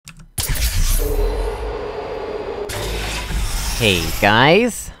Hey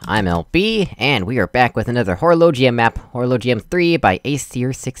guys, I'm LB, and we are back with another Horologium map, Horologium III by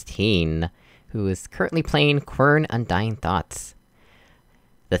asears16, who is currently playing Quern Undying Thoughts.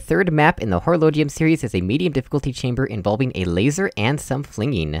 The third map in the Horologium series is a medium difficulty chamber involving a laser and some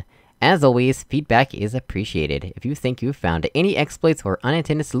flinging. As always, feedback is appreciated. If you think you've found any exploits or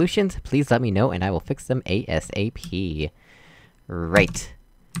unintended solutions, please let me know and I will fix them ASAP. Right.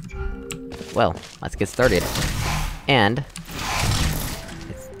 Well, let's get started. And...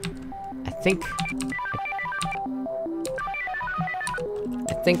 I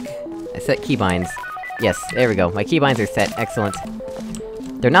think I set keybinds. Yes, there we go, my keybinds are set, excellent.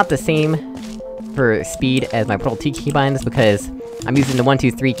 They're not the same for speed as my Portal 2 keybinds, because I'm using the 1,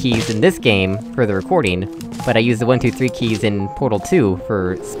 2, 3 keys in this game for the recording, but I use the 1, 2, 3 keys in Portal 2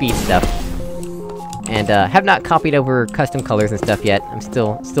 for speed stuff. And, have not copied over custom colors and stuff yet,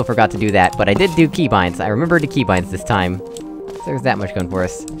 still forgot to do that, but I did do keybinds, I remembered the keybinds this time. So there's that much going for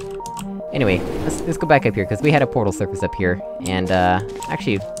us. Anyway, let's go back up here, because we had a portal surface up here, and,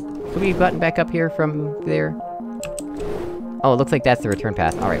 actually, could we have gotten back up here from there? Oh, it looks like that's the return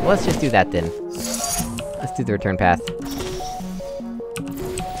path. Alright, well let's just do that then. Let's do the return path.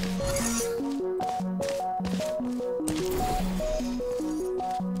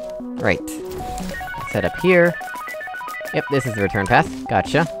 Right. Set up here. Yep, this is the return path.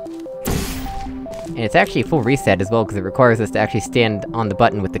 Gotcha. And it's actually a full reset as well, because it requires us to actually stand on the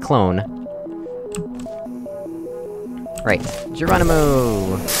button with the clone. Right.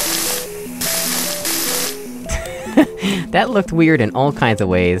 Geronimo! That looked weird in all kinds of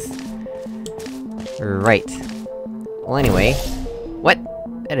ways. Right. Well anyway... What?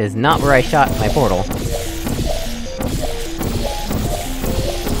 That is not where I shot my portal.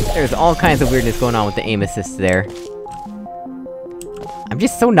 There's all kinds of weirdness going on with the aim assist there. I'm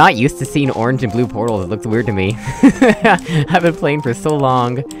just so not used to seeing orange and blue portals, it looks weird to me. I've been playing for so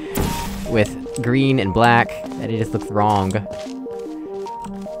long with green and black, that it just looks wrong.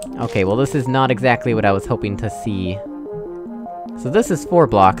 Okay, well this is not exactly what I was hoping to see. So this is 4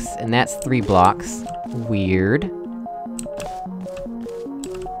 blocks, and that's 3 blocks. Weird.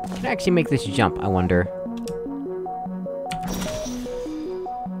 Can I actually make this jump, I wonder?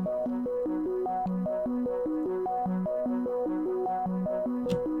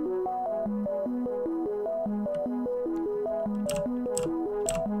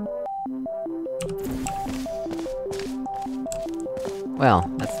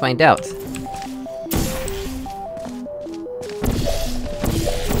 Well, let's find out.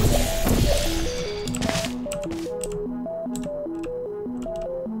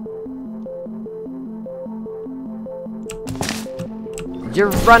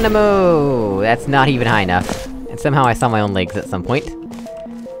 Geronimo! That's not even high enough. And somehow I saw my own legs at some point.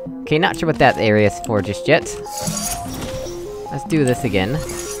 Okay, not sure what that area is for just yet. Let's do this again.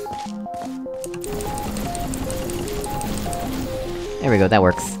 There we go, that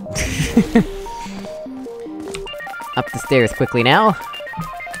works. Up the stairs quickly now.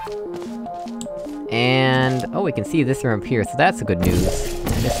 And... oh, we can see this room up here, so that's a good news.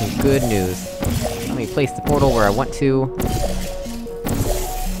 That's some good news. Let me place the portal where I want to.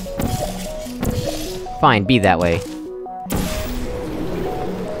 Fine, be that way.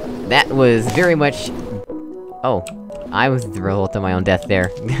 That was very much... oh. I was the result of my own death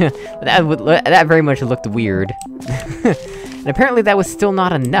there. that very much looked weird. And apparently that was still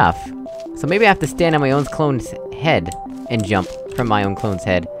not enough. So maybe I have to stand on my own clone's head, and jump from my own clone's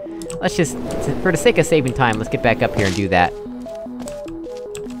head. Let's just, for the sake of saving time, let's get back up here and do that.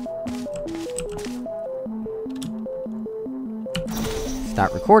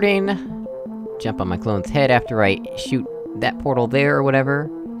 Start recording. Jump on my clone's head after I shoot that portal there or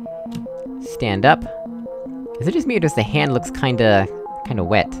whatever. Stand up. Is it just me or does the hand looks kinda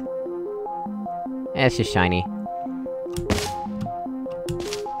wet? Eh, it's just shiny.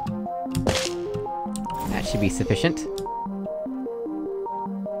 That should be sufficient.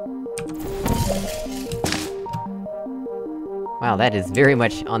 Wow, that is very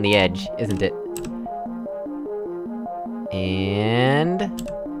much on the edge, isn't it? And...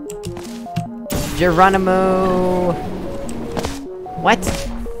 Geronimo! What?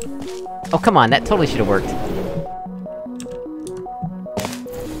 Oh, come on, that totally should've worked.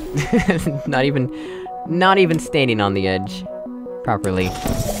 Not even standing on the edge properly.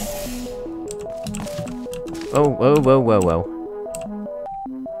 Whoa, whoa, whoa, whoa, whoa.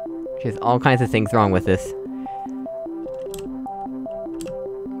 There's all kinds of things wrong with this.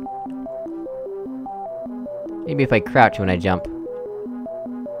 Maybe if I crouch when I jump.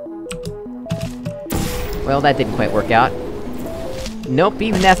 Well, that didn't quite work out. Nope,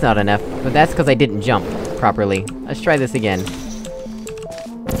 even that's not enough, but that's because I didn't jump properly. Let's try this again.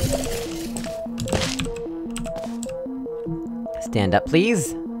 Stand up,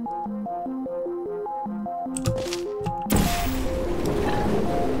 please.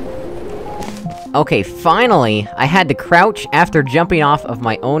 Okay, finally! I had to crouch after jumping off of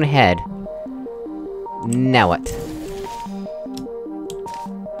my own head. Now what?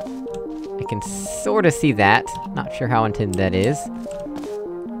 I can sorta see that. Not sure how intended that is.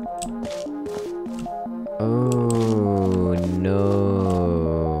 Oh,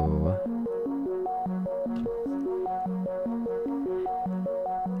 no.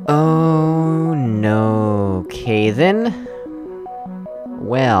 Oh, no. Okay, then.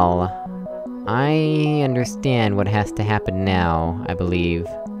 Well... I understand what has to happen now, I believe.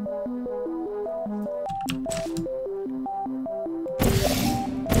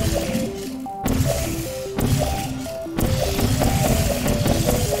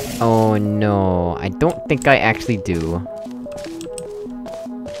 Oh no, I don't think I actually do.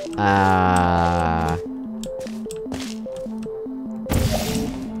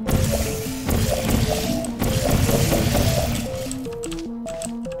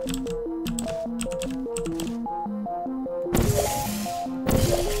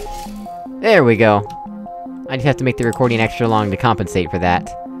 There we go! I just have to make the recording extra long to compensate for that.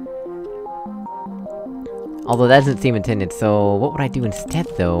 Although that doesn't seem intended, so what would I do instead,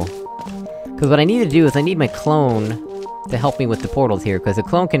 though? Cause what I need to do is I need my clone to help me with the portals here, cause the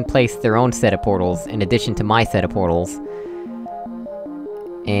clone can place their own set of portals, in addition to my set of portals.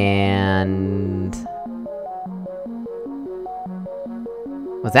 And...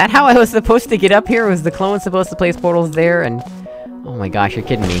 was that how I was supposed to get up here? Was the clone supposed to place portals there, and... oh my gosh, you're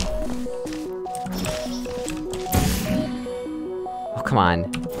kidding me. Oh, come on.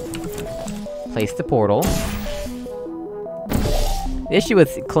 Place the portal. The issue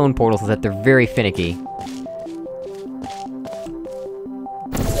with clone portals is that they're very finicky.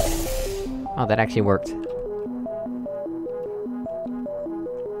 Oh, that actually worked.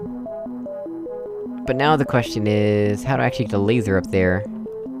 But now the question is, how do I actually get the laser up there?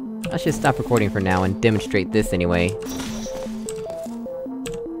 Let's just stop recording for now and demonstrate this anyway.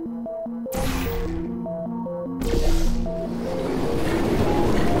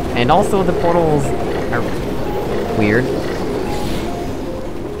 And also the portals are... weird.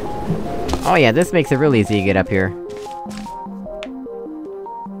 Oh yeah, this makes it real easy to get up here.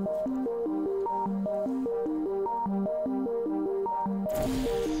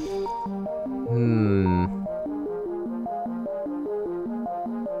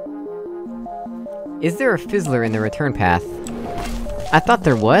 Is there a fizzler in the return path? I thought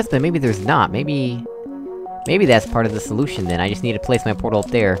there was, but maybe there's not. Maybe that's part of the solution then, I just need to place my portal up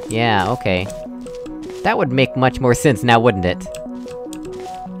there. Yeah, okay. That would make much more sense now, wouldn't it?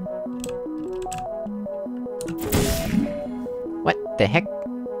 What the heck?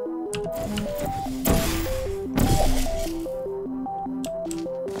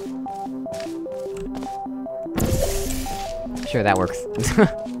 Sure, that works.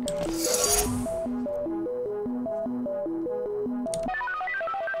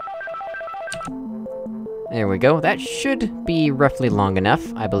 There we go, that should be roughly long enough,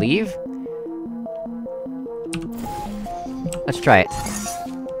 I believe. Let's try it.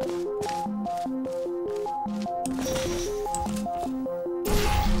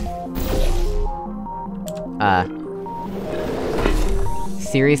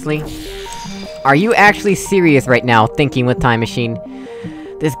 Seriously? Are you actually serious right now, thinking with Time Machine?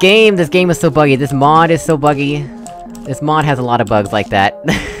 This game is so buggy, this mod is so buggy. This mod has a lot of bugs like that.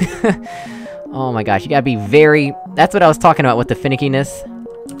 Oh my gosh, you gotta be very... that's what I was talking about with the finickiness.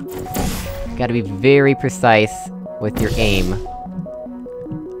 You gotta be very precise with your aim.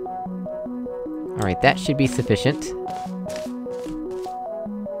 Alright, that should be sufficient.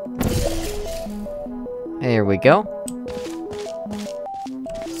 There we go.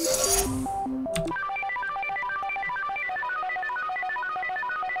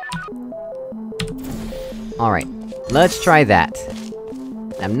 Alright, let's try that.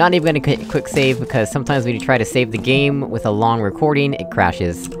 I'm not even gonna hit quick save, because sometimes when you try to save the game with a long recording, it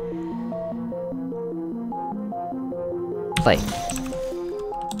crashes. Play.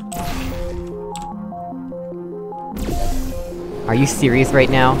 Are you serious right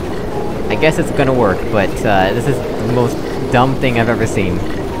now? I guess it's gonna work, but, this is the most dumb thing I've ever seen.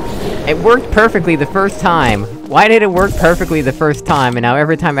 It worked perfectly the first time! Why did it work perfectly the first time, and now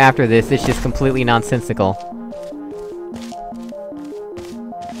every time after this, it's just completely nonsensical?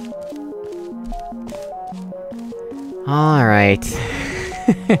 Alright.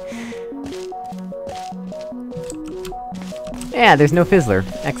 Yeah, there's no fizzler.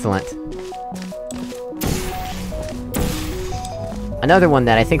 Excellent. Another one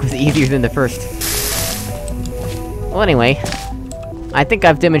that I think was easier than the first. Well, anyway, I think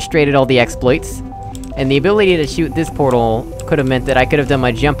I've demonstrated all the exploits. And the ability to shoot this portal could've meant that I could've done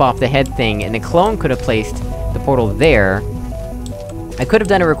my jump off the head thing, and the clone could've placed the portal there. I could've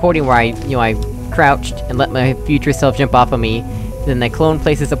done a recording where I crouched and let my future self jump off of me, then the clone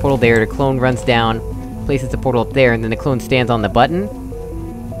places the portal there, the clone runs down, places the portal up there, and then the clone stands on the button?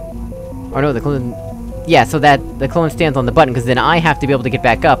 Or no, the clone... Yeah, so that the clone stands on the button, cause then I have to be able to get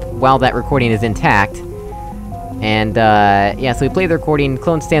back up while that recording is intact. And, yeah, so we play the recording,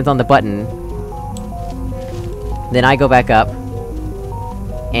 clone stands on the button. Then I go back up.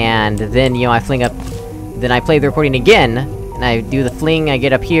 And then, I fling up... Then I play the recording again, and I do the fling, I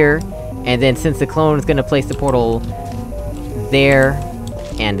get up here, and then since the clone is gonna place the portal... there...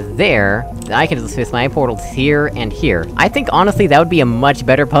 and there, then I can just place my portals here and here. I think, honestly, that would be a much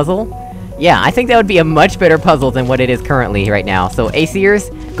better puzzle. Yeah, I think that would be a much better puzzle than what it is currently right now. So,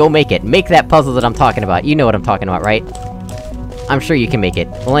 asears, go make it. Make that puzzle that I'm talking about. You know what I'm talking about, right? I'm sure you can make it.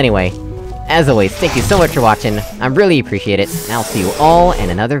 Well, anyway, as always, thank you so much for watching. I really appreciate it, and I'll see you all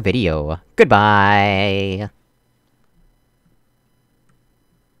in another video. Goodbye!